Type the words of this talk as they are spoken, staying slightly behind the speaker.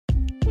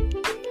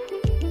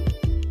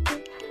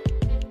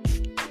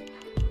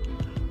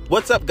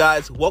What's up,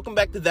 guys? Welcome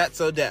back to That's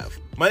So Dev.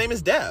 My name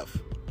is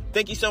Dev.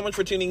 Thank you so much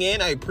for tuning in.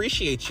 I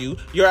appreciate you.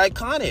 You're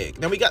iconic.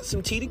 Now, we got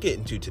some tea to get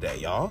into today,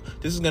 y'all.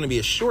 This is going to be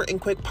a short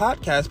and quick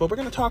podcast, but we're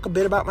going to talk a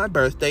bit about my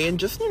birthday and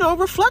just,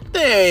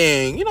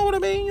 reflecting. You know what I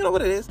mean? You know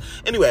what it is.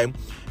 Anyway,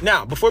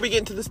 now, before we get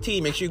into this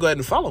tea, make sure you go ahead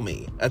and follow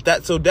me at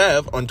That's So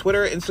Dev on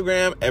Twitter,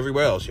 Instagram,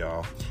 everywhere else,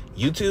 y'all.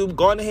 YouTube,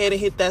 go on ahead and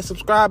hit that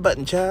subscribe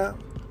button,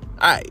 child.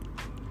 All right.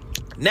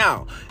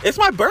 Now, it's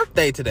my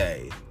birthday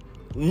today.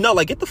 No,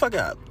 get the fuck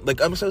up.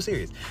 I'm so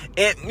serious.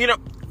 And,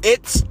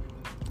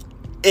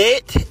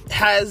 it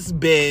has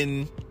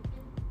been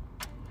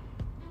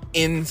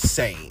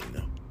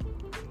insane.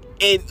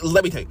 And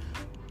let me tell you,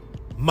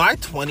 my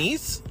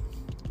 20s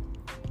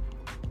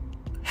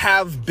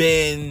have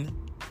been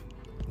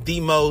the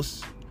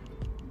most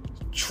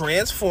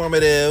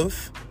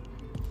transformative,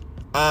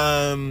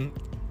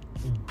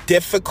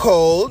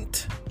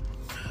 difficult,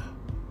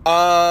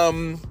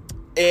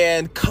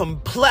 and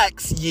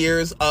complex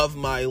years of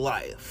my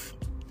life.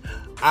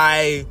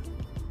 I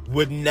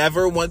would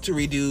never want to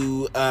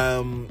redo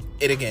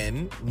it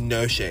again.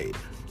 No shade.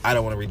 I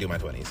don't want to redo my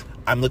 20s.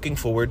 I'm looking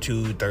forward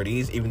to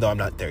 30s, even though I'm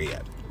not there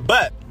yet.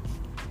 But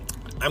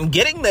I'm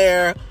getting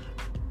there.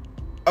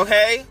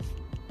 Okay?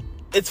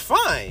 It's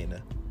fine.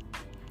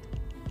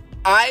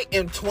 I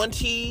am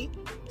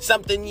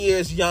 20-something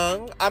years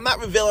young. I'm not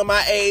revealing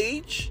my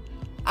age.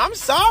 I'm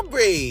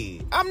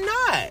sorry. I'm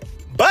not.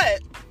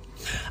 But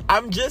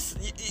I'm just,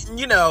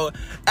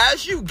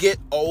 as you get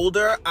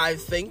older, I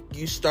think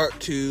you start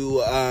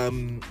to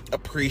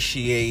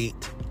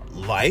appreciate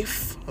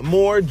life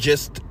more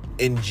just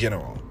in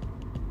general.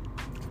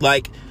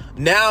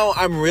 Now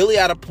I'm really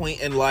at a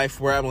point in life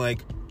where I'm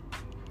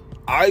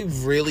I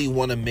really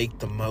want to make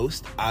the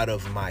most out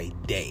of my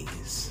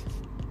days.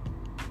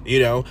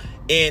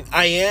 And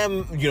I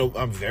am,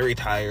 I'm very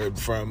tired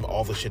from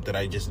all the shit that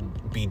I just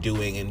be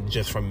doing and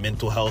just from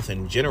mental health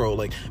in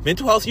general.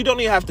 Mental health, you don't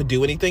even have to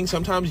do anything.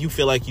 Sometimes you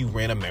feel like you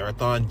ran a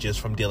marathon just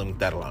from dealing with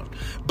that alone.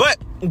 But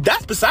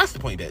that's besides the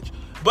point, bitch.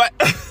 But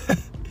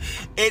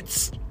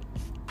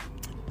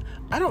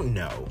I don't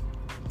know.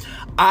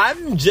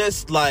 I'm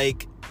just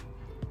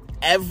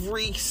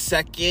every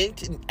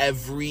second and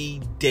every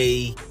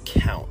day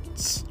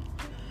counts.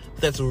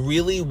 That's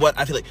really what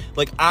I feel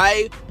like.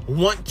 I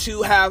want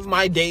to have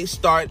my day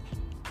start,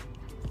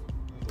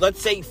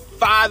 let's say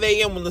 5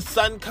 a.m. when the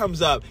sun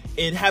comes up,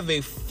 and have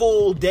a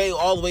full day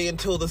all the way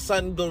until the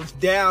sun goes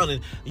down.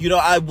 And,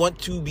 I want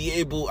to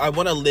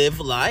live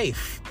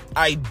life.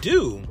 I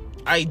do.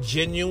 I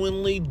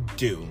genuinely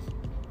do.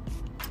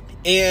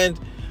 And,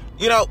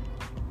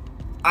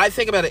 I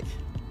think about it.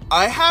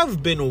 I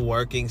have been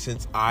working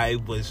since I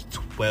was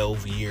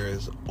 12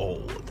 years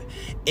old.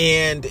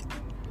 And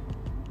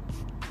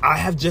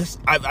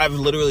I've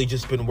literally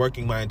just been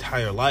working my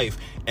entire life,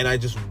 and I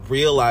just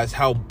realized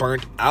how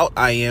burnt out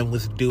I am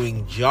with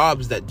doing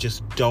jobs that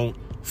just don't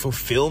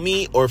fulfill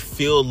me or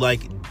feel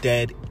like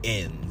dead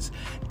ends.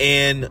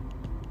 And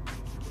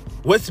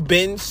what's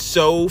been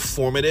so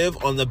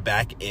formative on the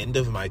back end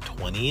of my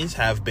 20s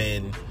have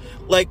been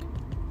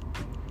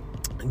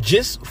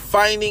just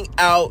finding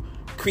out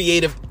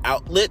creative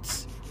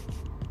outlets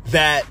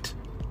that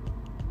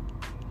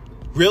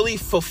really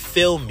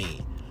fulfill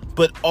me,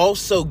 but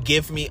also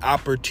give me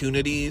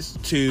opportunities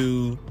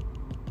to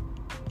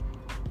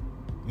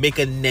make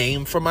a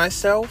name for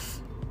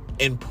myself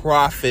and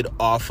profit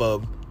off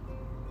of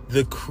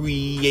the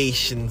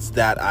creations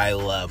that I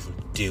love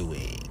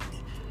doing.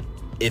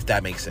 If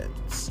that makes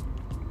sense.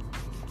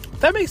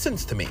 That makes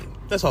sense to me.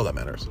 That's all that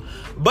matters.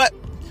 But,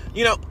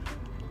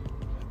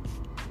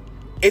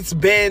 it's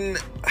been...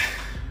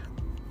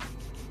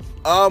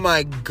 Oh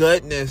my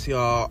goodness,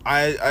 y'all.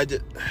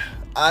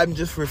 I'm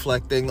just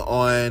reflecting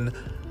on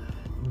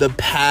the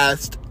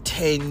past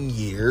 10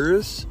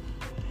 years,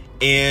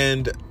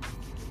 and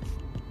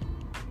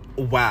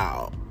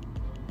wow.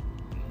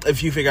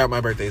 If you figure out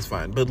my birthday is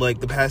fine, but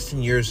the past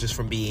 10 years, just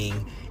from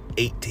being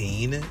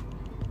 18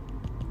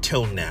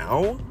 till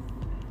now,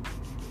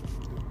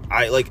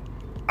 I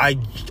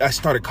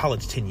started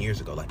college 10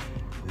 years ago.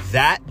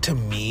 That to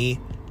me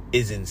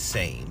is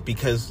insane,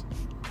 because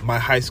my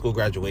high school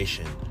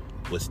graduation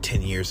was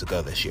 10 years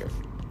ago this year.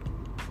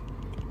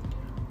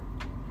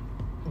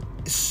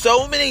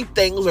 So many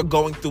things are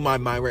going through my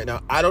mind right now.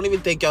 I don't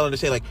even think y'all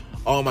understand,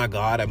 oh my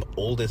God, I'm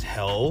old as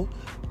hell.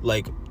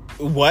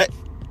 What?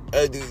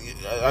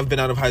 I've been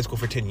out of high school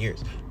for 10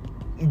 years.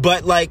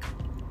 But,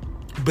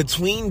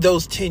 between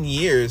those 10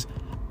 years,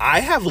 I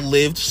have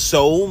lived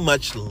so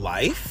much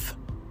life.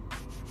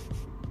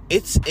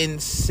 It's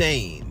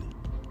insane.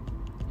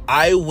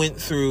 I went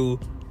through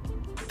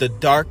the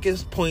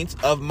darkest points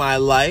of my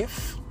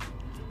life.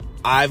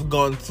 I've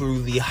gone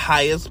through the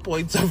highest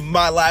points of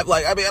my life.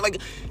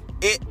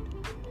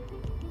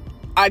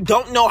 I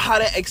don't know how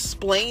to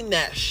explain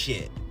that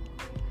shit.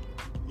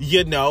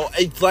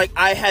 It's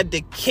I had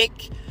to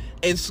kick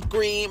and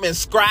scream and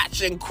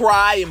scratch and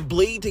cry and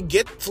bleed to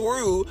get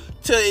through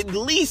to at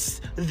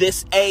least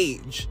this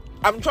age.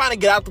 I'm trying to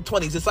get out the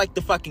 20s. It's like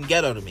the fucking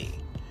ghetto to me.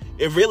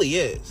 It really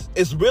is.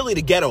 It's really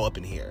the ghetto up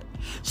in here.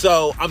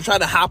 So I'm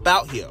trying to hop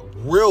out here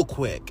real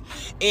quick.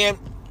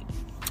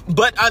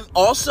 But I'm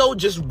also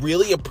just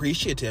really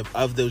appreciative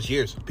of those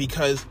years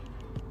because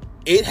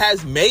it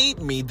has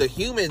made me the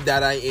human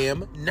that I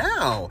am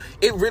now.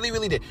 It really,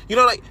 really did. You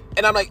know, like,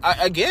 and I'm like,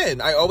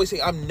 I always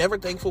say I'm never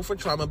thankful for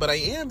trauma, but I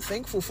am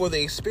thankful for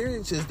the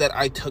experiences that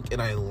I took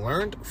and I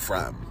learned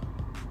from.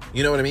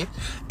 You know what I mean?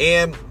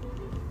 And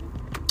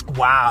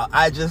wow,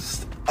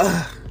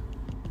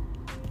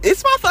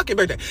 it's my fucking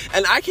birthday.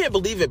 And I can't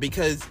believe it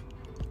because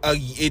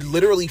it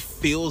literally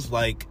feels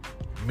like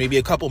maybe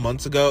a couple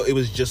months ago. It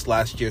was just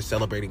last year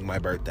celebrating my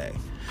birthday.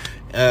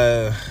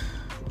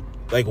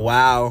 Like,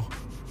 wow.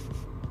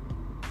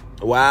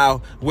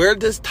 Where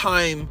does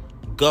time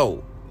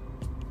go?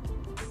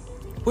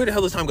 Where the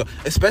hell does time go?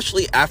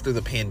 Especially after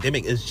the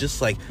pandemic. It's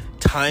just like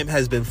time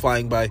has been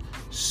flying by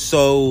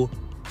so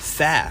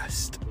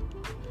fast.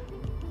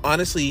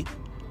 Honestly,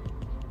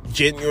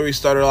 January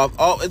started off,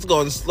 it's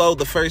going slow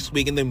the first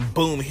week, and then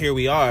boom, here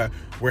we are.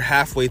 We're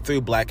halfway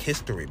through Black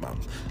History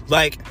Month.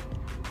 Like,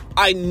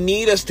 I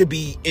need us to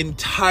be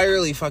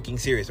entirely fucking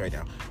serious right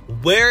now.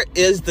 Where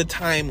is the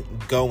time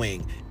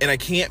going? And I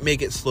can't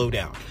make it slow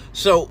down.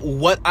 So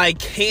what I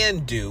can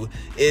do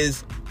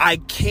is I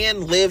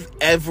can live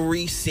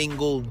every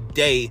single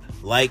day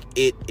like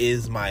it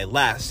is my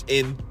last.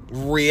 In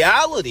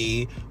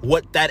reality,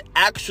 what that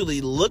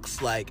actually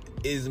looks like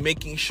is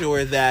making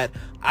sure that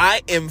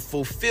I am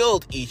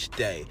fulfilled each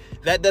day.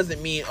 That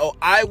doesn't mean,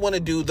 I want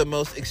to do the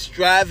most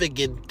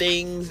extravagant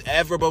things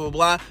ever, blah, blah,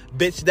 blah.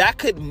 Bitch, that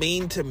could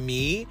mean to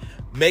me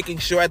making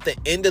sure at the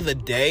end of the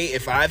day,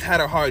 if I've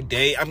had a hard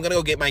day, I'm going to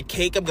go get my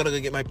cake, I'm going to go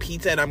get my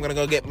pizza, and I'm going to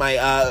go get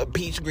my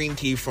peach green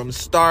tea from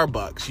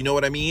Starbucks. You know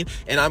what I mean?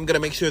 And I'm going to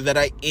make sure that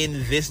I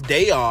end this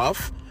day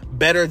off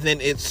better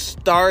than it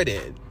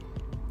started.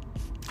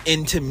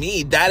 And to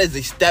me, that is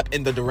a step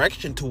in the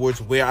direction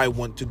towards where I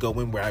want to go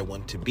and where I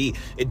want to be.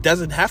 It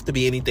doesn't have to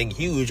be anything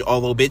huge,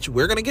 although, bitch,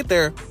 we're going to get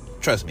there.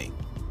 Trust me.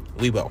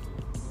 We will.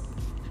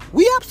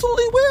 We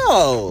absolutely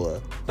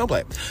will. Don't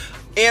play.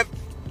 And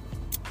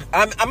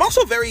I'm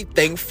also very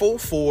thankful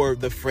for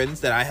the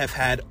friends that I have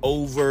had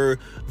over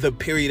the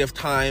period of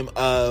time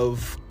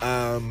of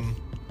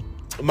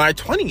my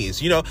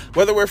 20s. You know,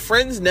 whether we're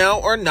friends now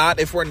or not,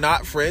 if we're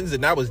not friends,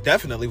 and that was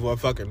definitely for a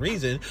fucking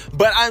reason,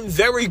 but I'm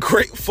very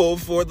grateful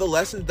for the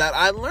lessons that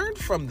I learned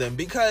from them,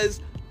 because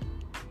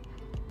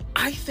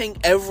I think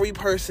every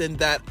person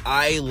that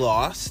I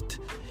lost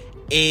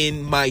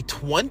in my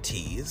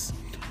 20s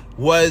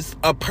was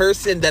a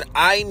person that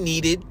I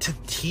needed to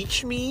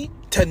teach me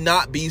to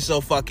not be so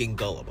fucking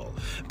gullible.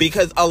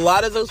 Because a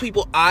lot of those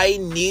people, I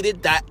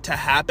needed that to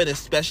happen,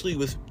 especially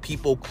with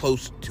people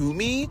close to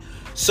me,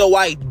 so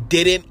I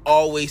didn't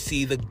always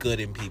see the good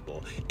in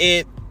people.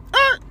 And,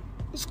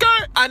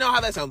 skirt, I know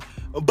how that sounds,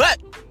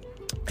 but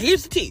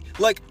here's the tea.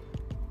 Like,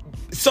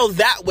 so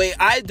that way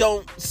I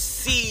don't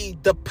see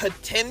the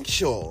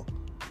potential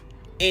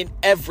in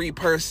every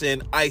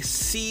person. I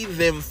see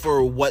them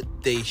for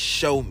what they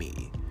show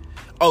me.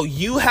 Oh,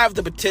 you have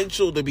the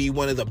potential to be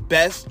one of the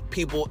best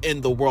people in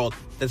the world.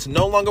 That's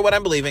no longer what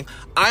I'm believing.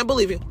 I'm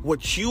believing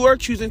what you are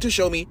choosing to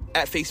show me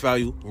at face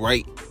value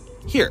right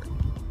here.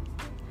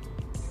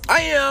 I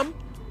am.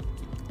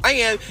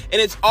 And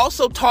it's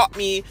also taught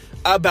me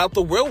about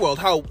the real world,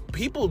 how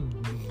people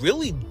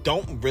really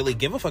don't really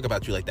give a fuck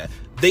about you like that.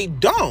 They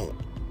don't.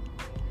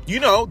 You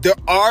know, there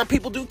are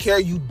people do care.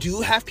 You do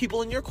have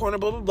people in your corner,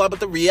 blah, blah, blah. But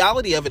the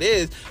reality of it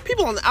is,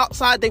 people on the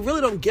outside, they really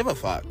don't give a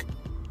fuck.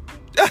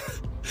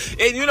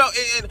 And, you know,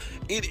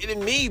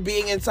 and me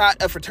being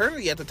inside a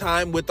fraternity at the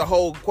time with the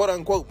whole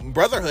quote-unquote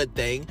brotherhood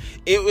thing,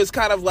 it was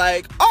kind of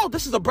like, oh,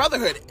 this is a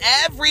brotherhood.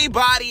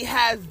 Everybody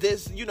has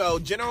this, you know,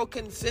 general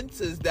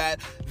consensus that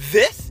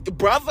this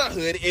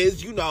brotherhood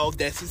is, you know,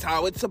 this is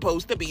how it's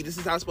supposed to be. This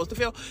is how it's supposed to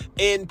feel.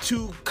 And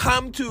to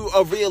come to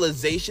a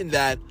realization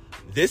that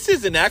this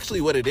isn't actually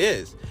what it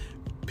is.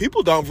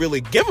 People don't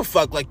really give a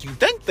fuck like you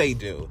think they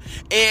do.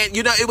 And,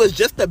 you know, it was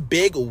just a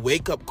big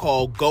wake-up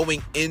call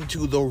going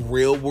into the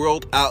real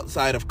world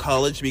outside of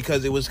college,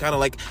 because it was kind of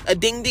like a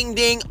ding, ding,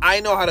 ding. I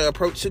know how to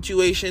approach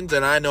situations,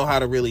 and I know how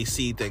to really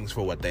see things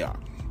for what they are.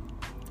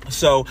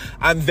 So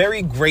I'm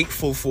very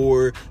grateful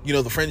for, you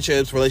know, the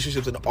friendships,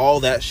 relationships, and all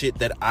that shit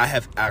that I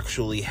have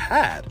actually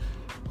had.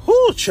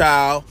 Whoo,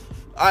 child.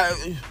 I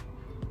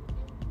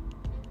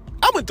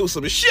went through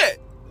some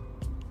shit.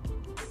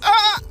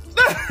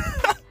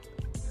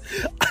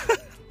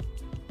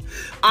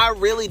 I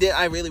really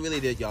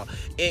did, y'all.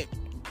 And,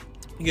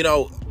 you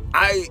know,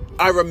 I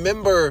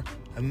remember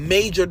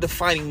major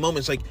defining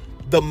moments, like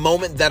the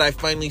moment that I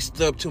finally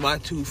stood up to my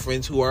two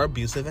friends who are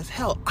abusive as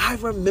hell. I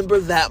remember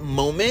that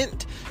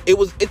moment.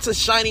 It's a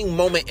shining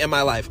moment in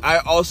my life. I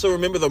also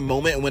remember the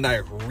moment when I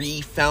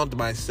re-found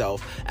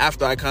myself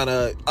after I kind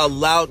of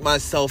allowed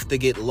myself to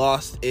get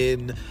lost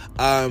in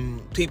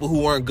people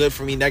who weren't good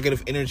for me,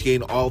 negative energy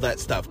and all that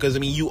stuff. Because, I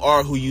mean, you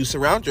are who you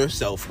surround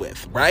yourself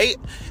with, right?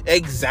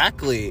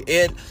 Exactly.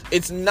 And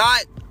it's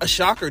not a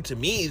shocker to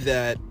me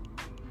that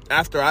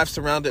after I've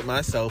surrounded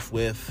myself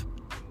with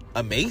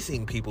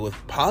amazing people, with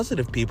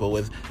positive people,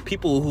 with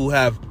people who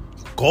have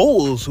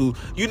goals, who,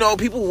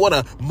 people want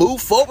to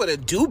move forward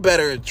and do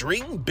better and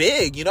dream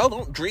big,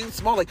 don't dream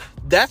small. Like,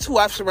 that's who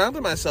I've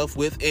surrounded myself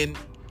with, and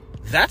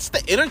that's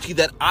the energy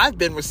that I've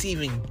been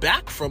receiving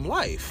back from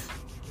life.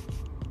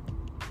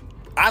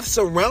 I've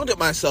surrounded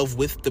myself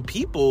with the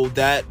people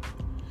that,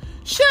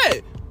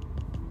 shit,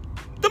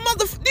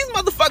 these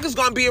motherfuckers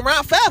gonna be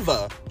around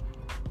forever.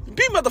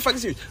 Be motherfucking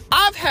serious.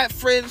 I've had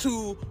friends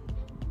who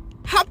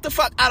hopped the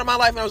fuck out of my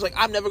life, and I was like,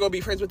 I'm never gonna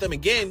be friends with them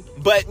again.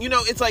 But,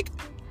 it's like,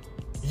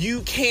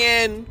 you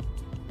can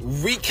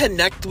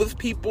reconnect with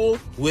people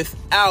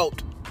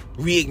without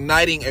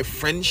reigniting a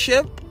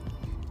friendship.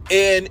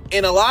 And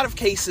in a lot of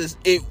cases,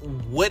 it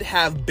would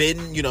have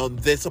been,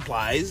 this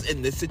applies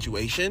in this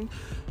situation,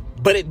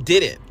 but it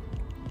didn't.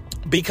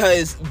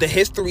 Because the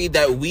history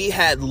that we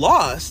had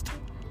lost,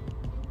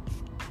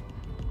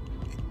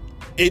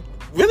 it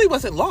really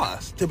wasn't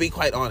lost, to be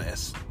quite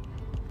honest.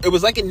 It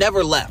was like it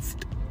never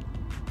left.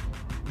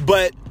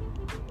 But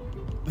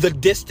the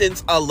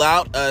distance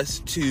allowed us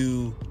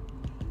to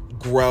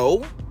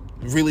grow,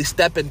 really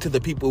step into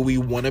the people we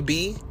want to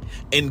be,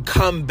 and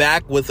come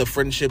back with a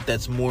friendship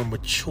that's more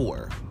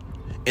mature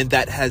and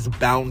that has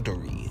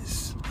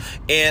boundaries.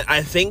 And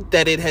I think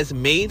that it has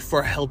made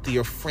for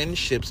healthier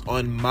friendships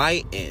on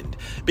my end.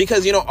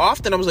 Because,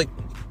 often I was like,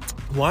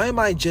 why am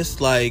I just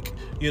like,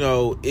 at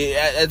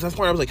this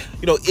point I was like,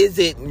 is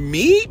it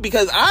me?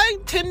 Because I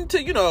tend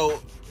to,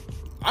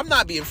 I'm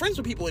not being friends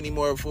with people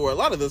anymore for a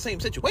lot of the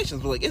same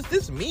situations. But like, is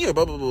this me or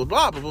blah, blah, blah,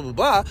 blah, blah, blah, blah,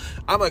 blah.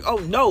 I'm like, oh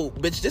no,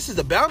 bitch, this is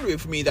a boundary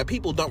for me that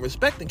people don't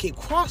respect and keep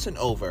crossing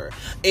over.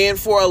 And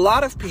for a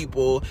lot of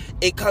people,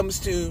 it comes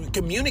to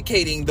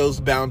communicating those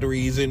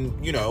boundaries. And,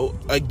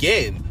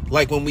 again,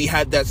 like when we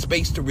had that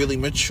space to really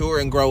mature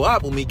and grow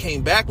up, when we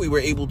came back, we were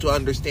able to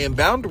understand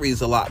boundaries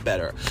a lot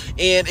better.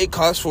 And it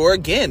calls for,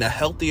 again, a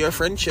healthier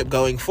friendship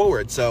going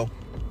forward. So,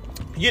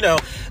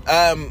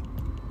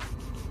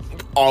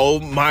 all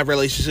my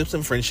relationships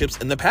and friendships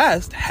in the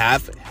past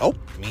have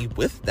helped me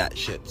with that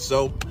shit.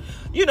 So,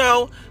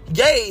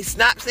 yay,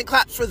 snaps and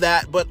claps for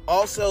that. But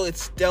also,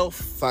 it's still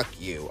fuck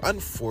you,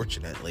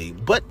 unfortunately.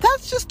 But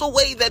that's just the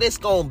way that it's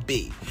gonna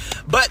be.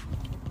 But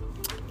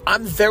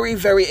I'm very,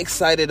 very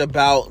excited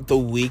about the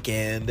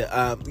weekend.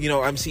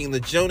 I'm seeing the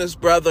Jonas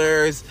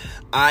Brothers.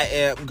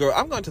 I'm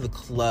going to the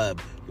club.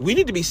 We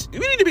need to be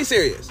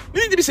serious.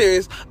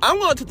 I'm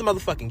going to the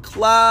motherfucking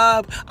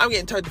club. I'm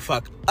getting turned the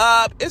fuck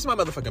up. It's my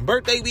motherfucking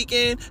birthday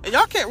weekend, and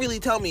y'all can't really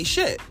tell me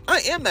shit. I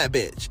am that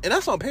bitch, and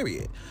that's on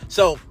period.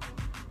 So,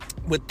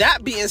 with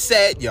that being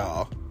said,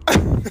 y'all,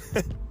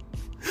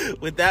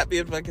 with that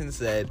being fucking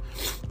said,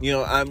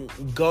 I'm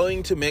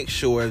going to make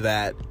sure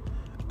that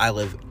I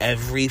live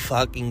every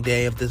fucking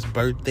day of this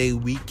birthday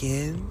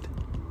weekend.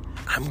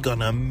 I'm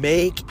gonna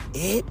make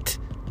it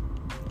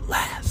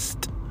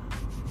last.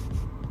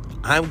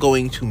 I'm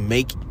going to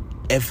make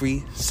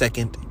every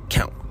second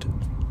count.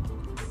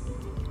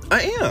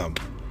 I am.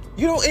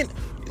 And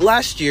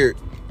last year,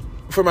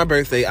 for my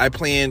birthday, I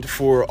planned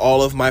for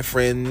all of my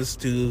friends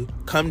to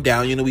come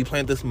down. We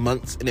planned this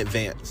months in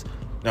advance.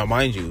 Now,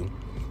 mind you,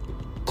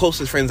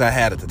 closest friends I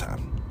had at the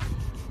time.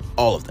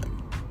 All of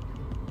them.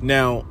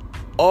 Now,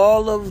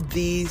 all of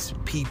these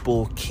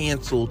people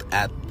canceled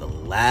at the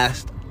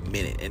last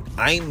minute. And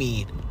I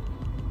mean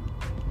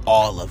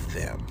all of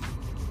them.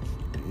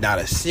 Not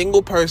a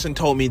single person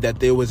told me that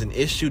there was an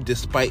issue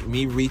despite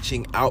me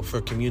reaching out for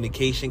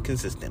communication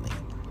consistently.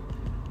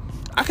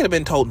 I could have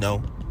been told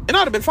no, and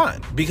I'd have been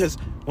fine. Because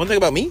one thing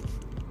about me,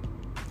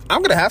 I'm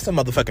going to have some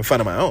motherfucking fun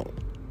of my own.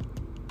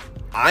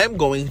 I'm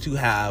going to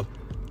have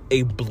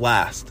a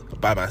blast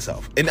by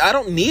myself. And I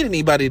don't need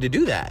anybody to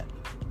do that.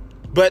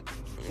 But,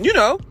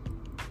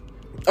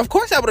 of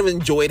course I would have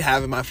enjoyed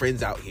having my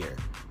friends out here.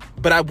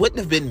 But I wouldn't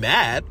have been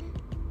mad.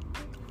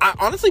 I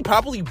honestly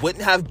probably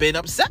wouldn't have been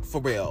upset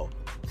for real.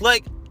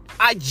 Like,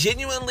 I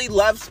genuinely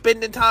love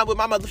spending time with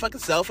my motherfucking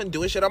self and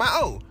doing shit on my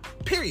own.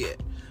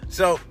 Period.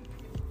 So,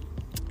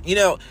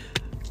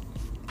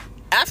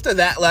 after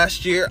that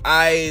last year,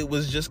 I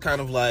was just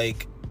kind of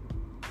like,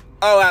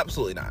 oh,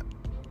 absolutely not.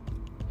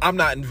 I'm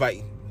not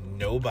inviting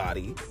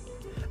nobody.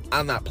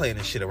 I'm not playing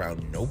this shit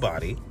around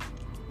nobody.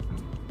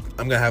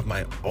 I'm going to have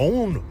my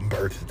own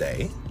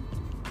birthday.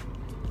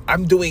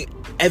 I'm doing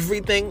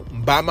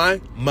everything by my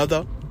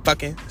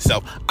motherfucking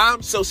self.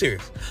 I'm so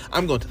serious.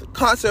 I'm going to the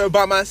concert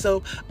by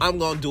myself. I'm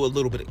going to do a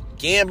little bit of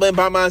gambling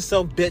by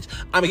myself, bitch.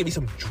 I'm going to give me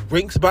some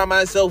drinks by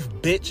myself,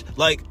 bitch.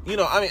 Like,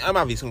 I'm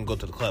obviously going to go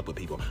to the club with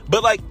people.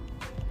 But, like,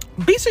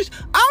 be serious.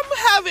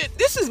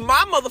 This is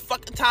my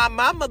motherfucking time,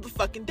 my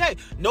motherfucking day.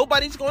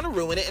 Nobody's going to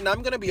ruin it, and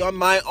I'm going to be on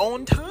my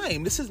own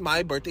time. This is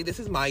my birthday. This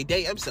is my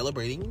day. I'm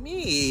celebrating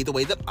me the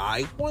way that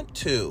I want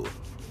to.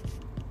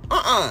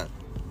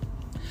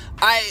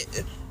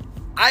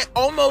 I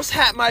almost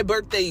had my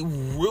birthday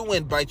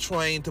ruined by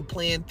trying to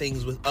plan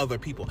things with other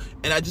people,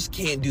 and I just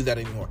can't do that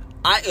anymore.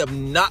 I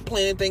am not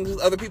planning things with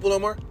other people no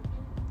more.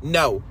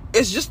 No,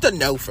 it's just a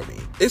no for me.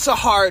 It's a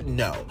hard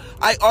no.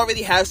 I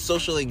already have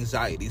social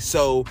anxiety,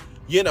 so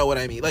you know what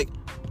I mean. Like,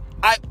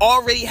 I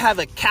already have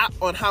a cap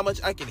on how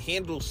much I can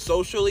handle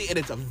socially, and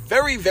it's a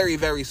very, very,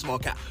 very small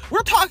cap.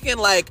 We're talking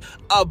like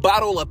a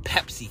bottle of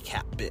Pepsi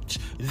cap, bitch.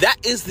 That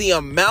is the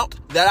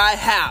amount that I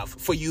have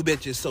for you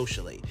bitches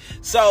socially.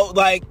 So,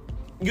 like,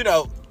 you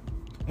know,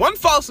 one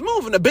false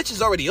move and the bitch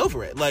is already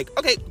over it. Like,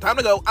 okay, time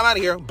to go. I'm out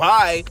of here.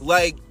 Bye.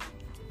 Like,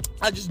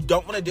 I just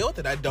don't want to deal with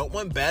it. I don't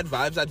want bad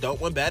vibes. I don't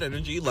want bad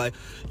energy. Like,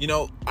 you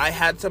know, I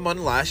had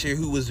someone last year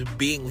who was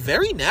being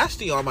very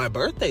nasty on my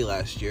birthday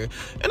last year.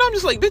 And I'm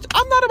just like, bitch,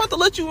 I'm not about to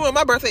let you ruin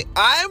my birthday.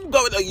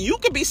 You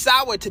can be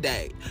sour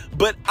today,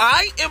 but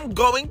I am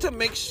going to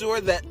make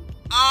sure that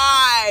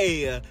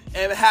I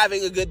am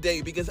having a good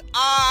day because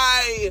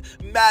I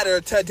matter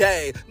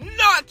today,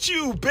 not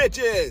you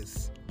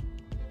bitches.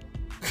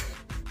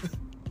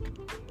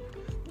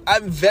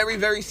 I'm very,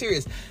 very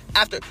serious.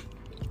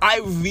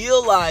 I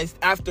realized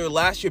after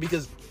last year,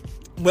 because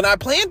when I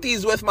planned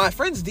these with my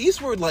friends,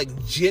 these were like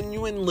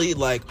genuinely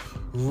like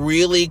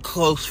really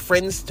close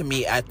friends to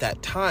me at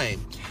that time.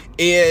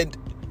 And,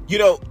 you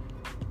know,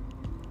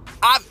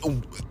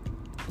 I'm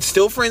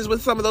still friends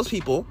with some of those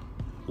people.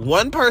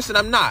 One person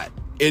I'm not.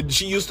 And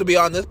she used to be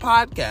on this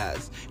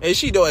podcast. And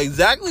she know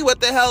exactly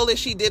what the hell that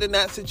she did in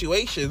that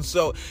situation.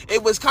 So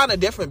it was kind of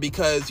different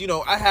because, you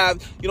know, I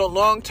have, you know,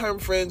 long-term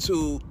friends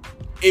who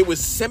it was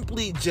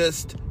simply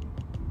just...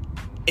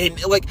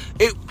 And like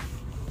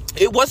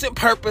it wasn't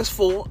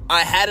purposeful.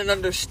 I had an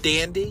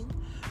understanding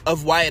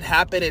of why it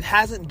happened. It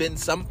hasn't been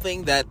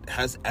something that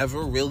has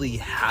ever really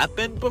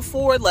happened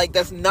before. Like,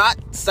 that's not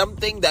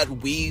something that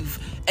we've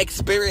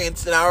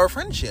experienced in our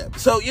friendship.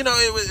 So, you know,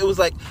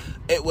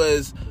 it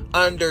was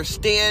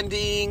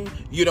understanding,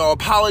 you know,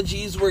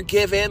 apologies were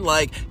given,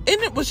 like,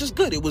 and it was just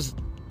good. It was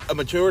a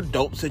mature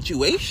adult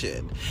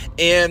situation.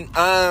 And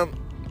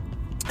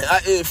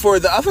for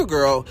the other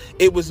girl,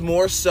 it was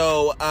more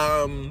so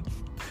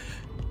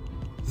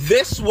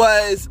this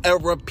was a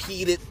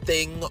repeated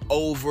thing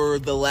over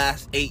the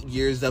last 8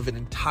 years of an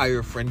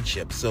entire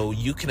friendship. So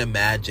you can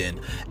imagine,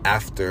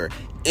 after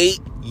 8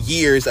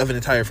 years of an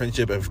entire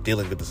friendship of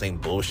dealing with the same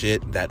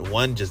bullshit, that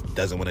one just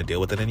doesn't want to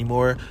deal with it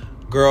anymore.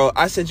 Girl,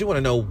 I said, you want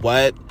to know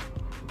what?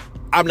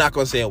 I'm not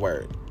going to say a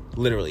word.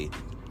 Literally.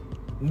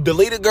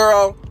 Deleted,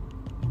 girl.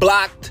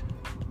 Blocked.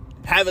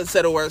 Haven't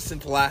said a word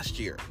since last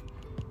year.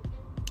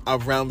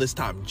 Around this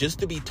time. Just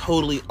to be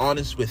totally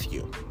honest with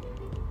you.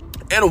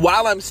 And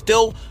while I'm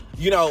still,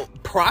 you know,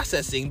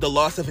 processing the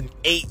loss of an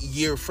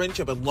 8-year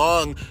friendship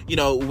along, you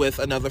know, with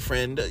another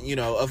friend, you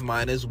know, of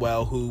mine as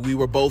well, who we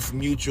were both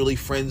mutually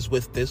friends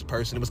with this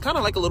person. It was kind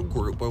of like a little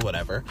group or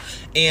whatever.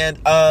 And,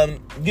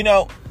 you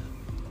know,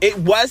 it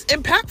was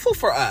impactful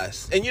for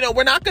us. And, you know,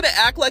 we're not going to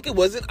act like it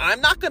wasn't.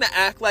 I'm not going to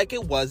act like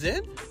it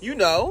wasn't. You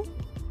know,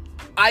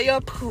 I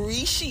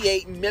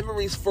appreciate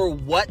memories for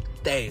what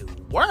they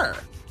were.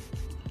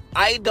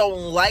 I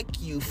don't like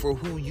you for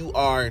who you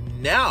are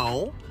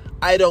now.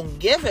 I don't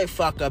give a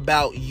fuck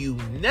about you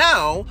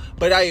now,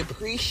 but I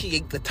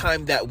appreciate the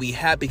time that we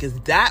had because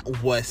that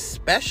was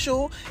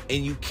special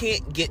and you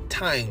can't get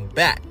time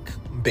back,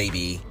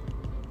 baby.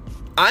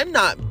 I'm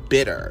not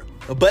bitter,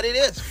 but it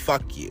is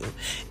fuck you.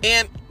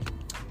 And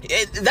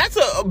that's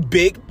a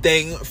big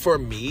thing for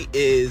me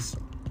is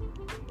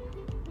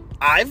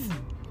I've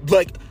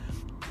been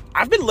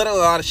letting a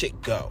lot of shit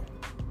go.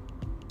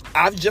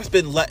 I've just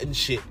been letting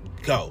shit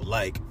go.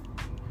 Like,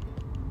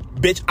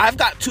 bitch, I've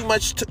got too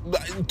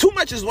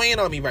much is weighing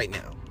on me right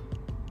now.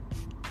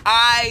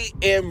 I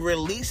am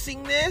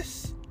releasing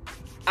this.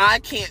 I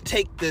can't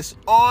take this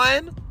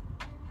on.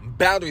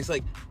 Boundaries.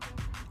 Like,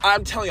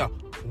 I'm telling y'all,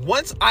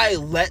 once I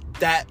let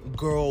that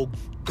girl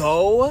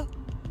go,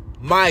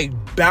 my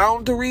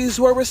boundaries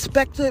were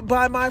respected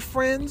by my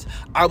friends.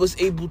 I was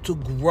able to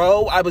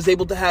grow. I was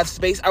able to have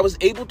space. I was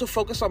able to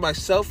focus on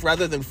myself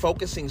rather than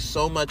focusing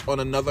so much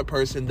on another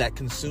person that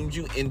consumed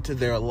you into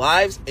their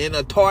lives in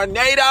a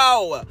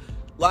tornado.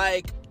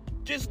 Like,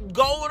 just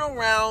going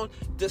around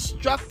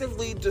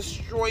destructively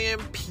destroying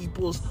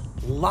people's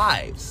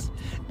lives.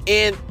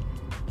 And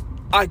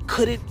I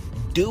couldn't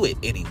do it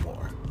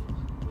anymore.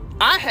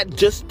 I had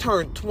just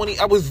turned 20.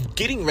 I was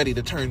getting ready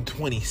to turn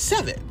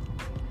 27.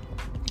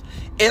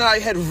 And I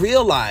had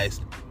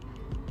realized,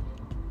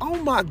 oh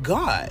my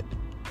God,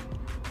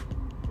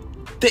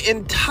 the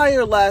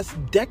entire last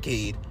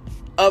decade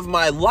of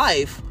my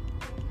life,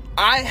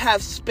 I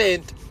have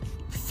spent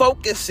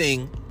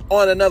focusing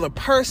on another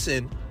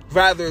person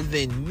rather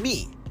than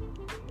me.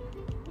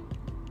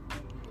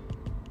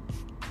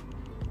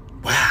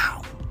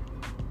 Wow.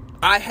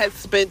 I had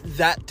spent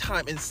that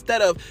time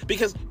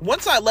because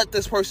once I let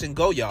this person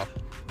go, y'all,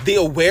 the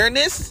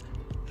awareness,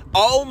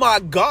 oh my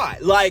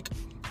God, like,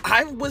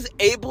 I was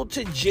able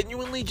to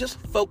genuinely just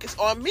focus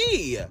on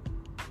me.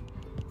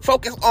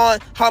 Focus on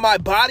how my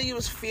body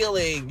was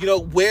feeling, you know,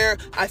 where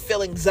I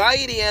feel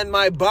anxiety in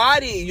my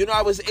body. You know,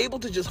 I was able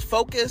to just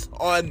focus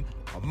on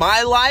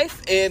my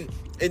life, and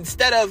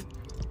instead of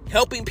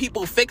helping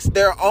people fix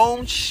their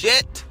own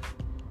shit,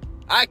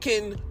 I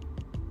can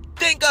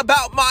think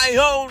about my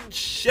own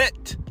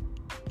shit.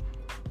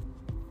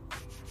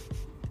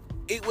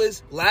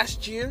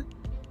 Last year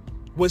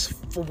was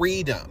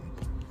freedom.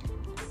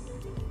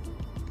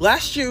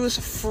 Last year was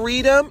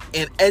freedom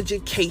and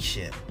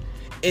education.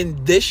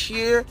 And this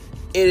year,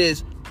 it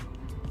is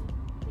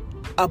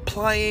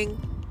applying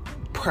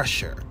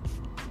pressure,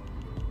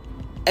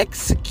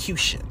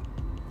 execution,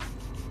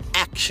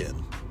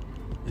 action.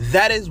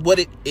 That is what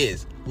it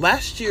is.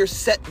 Last year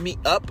set me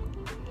up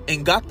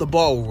and got the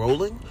ball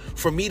rolling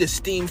for me to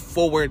steam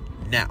forward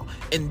now.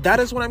 And that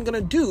is what I'm going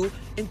to do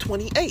in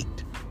 28.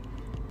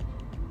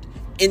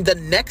 In the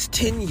next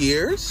 10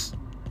 years,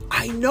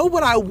 I know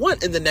what I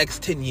want in the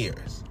next 10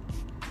 years.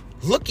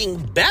 Looking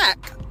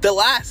back, the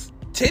last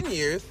 10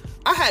 years,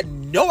 I had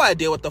no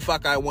idea what the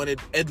fuck I wanted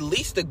at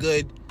least a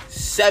good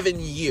 7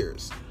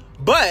 years.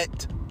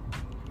 But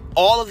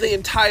all of the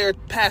entire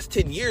past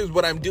 10 years,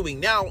 what I'm doing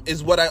now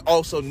is what I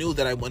also knew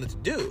that I wanted to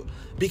do.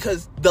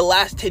 Because the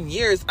last 10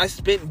 years I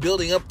spent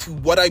building up to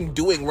what I'm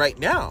doing right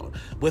now.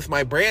 With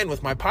my brand,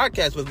 with my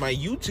podcast, with my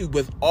YouTube,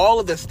 with all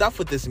of this stuff,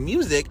 with this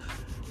music.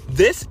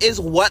 This is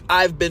what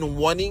I've been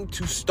wanting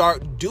to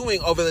start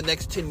doing over the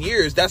next 10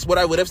 years. That's what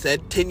I would have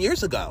said 10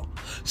 years ago.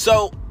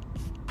 So,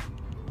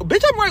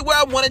 bitch, I'm right where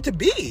I wanted to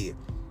be.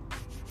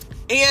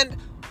 And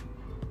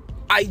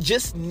I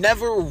just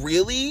never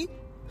really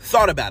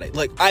thought about it.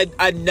 Like,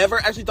 I never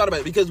actually thought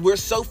about it because we're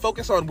so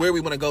focused on where we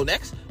want to go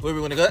next, where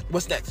we want to go,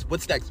 what's next.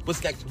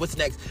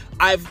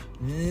 I've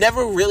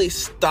never really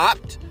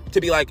stopped to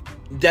be like,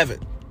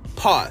 Devin,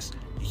 pause.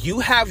 You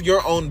have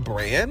your own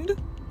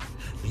brand.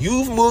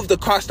 You've moved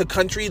across the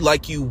country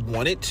like you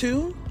wanted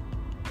to.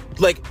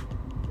 Like,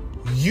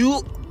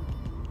 you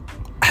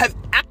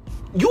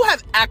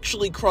have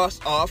actually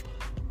crossed off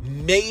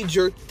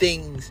major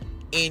things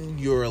in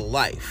your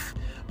life.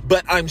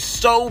 But I'm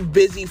so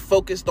busy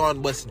focused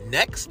on what's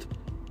next,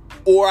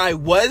 or I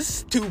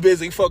was too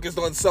busy focused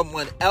on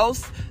someone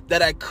else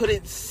that I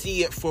couldn't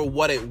see it for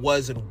what it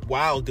was. And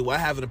wow, do I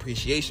have an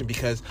appreciation,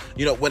 because,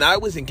 you know, when I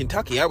was in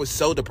Kentucky, I was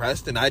so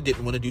depressed and I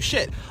didn't want to do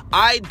shit.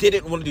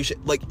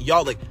 Like,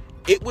 y'all, like,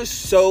 it was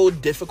so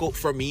difficult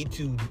for me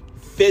to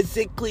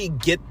physically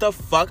get the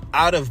fuck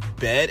out of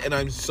bed. And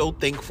I'm so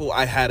thankful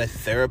I had a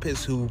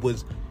therapist who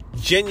was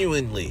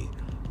genuinely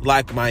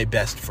like my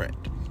best friend.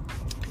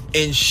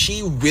 And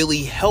she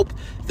really helped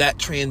that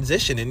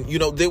transition. And, you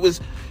know,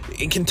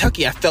 in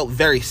Kentucky, I felt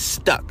very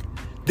stuck.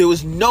 There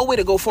was no way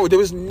to go forward. There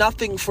was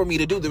nothing for me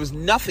to do. There was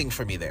nothing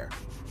for me there.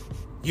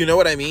 You know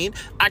what I mean?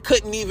 I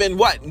couldn't even,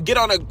 get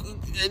on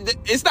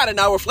it's not an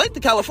hour flight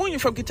to California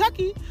from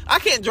Kentucky. I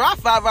can't drive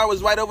 5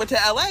 hours right over to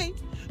LA.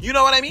 You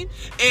know what I mean?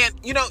 And,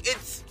 you know,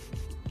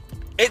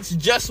 it's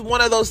just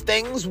one of those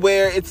things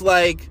where it's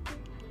like,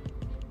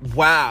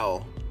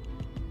 wow,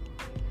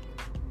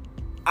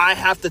 I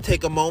have to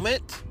take a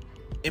moment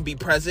and be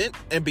present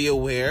and be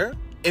aware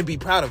and be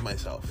proud of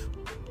myself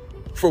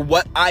for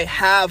what I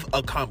have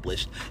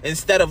accomplished,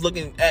 instead of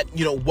looking at,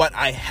 you know, what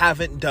I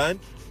haven't done,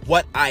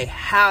 what I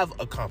have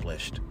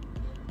accomplished.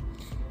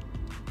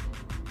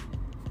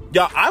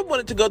 Y'all, I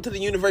wanted to go to the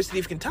University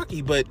of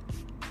Kentucky, but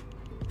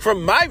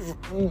from my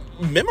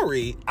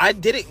memory, I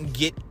didn't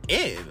get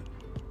in.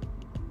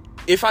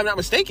 If I'm not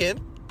mistaken,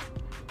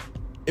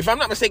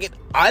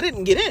 I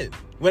didn't get in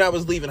when I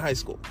was leaving high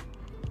school.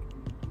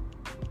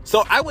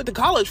 So I went to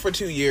college for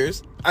 2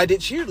 years. I did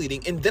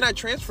cheerleading, and then I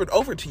transferred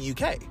over to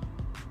UK.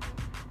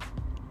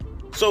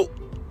 So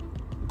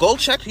go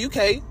check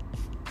UK,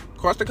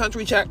 cross the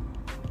country check,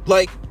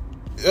 like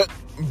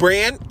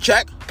brand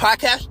check,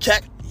 podcast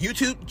check,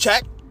 YouTube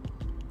check.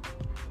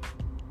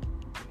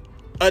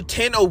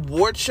 Attend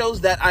award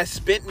shows that I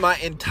spent my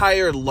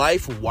entire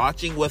life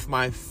watching with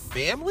my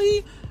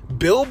family.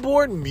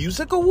 Billboard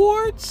Music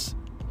Awards,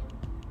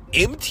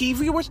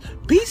 MTV Awards.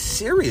 Be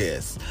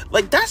serious.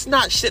 Like, that's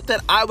not shit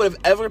that I would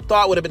have ever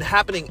thought would have been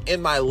happening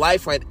in my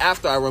life right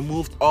after I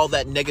removed all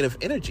that negative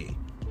energy.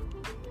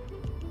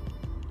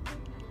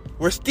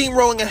 We're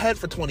steamrolling ahead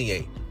for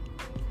 28.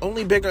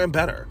 Only bigger and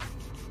better.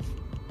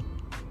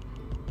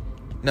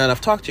 Now,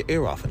 I've talked your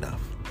ear off enough.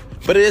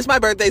 But it is my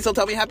birthday, so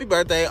tell me happy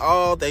birthday.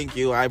 Oh, thank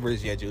you. I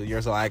appreciate you.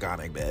 You're so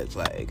iconic, bitch.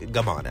 Like,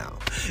 come on now.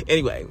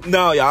 Anyway,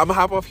 no, y'all, I'm gonna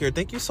hop off here.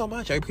 Thank you so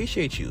much. I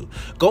appreciate you.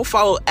 Go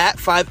follow at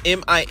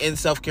 5MIN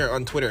Self-Care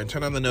on Twitter and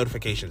turn on the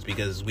notifications,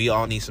 because we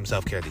all need some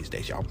self-care these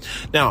days, y'all.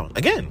 Now,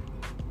 again,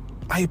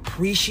 I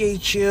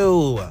appreciate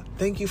you.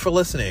 Thank you for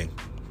listening.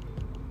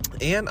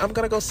 And I'm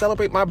gonna go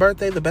celebrate my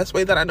birthday the best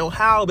way that I know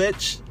how,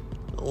 bitch.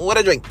 What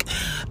a drink.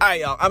 All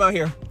right, y'all. I'm out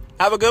here.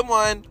 Have a good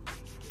one.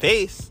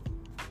 Peace.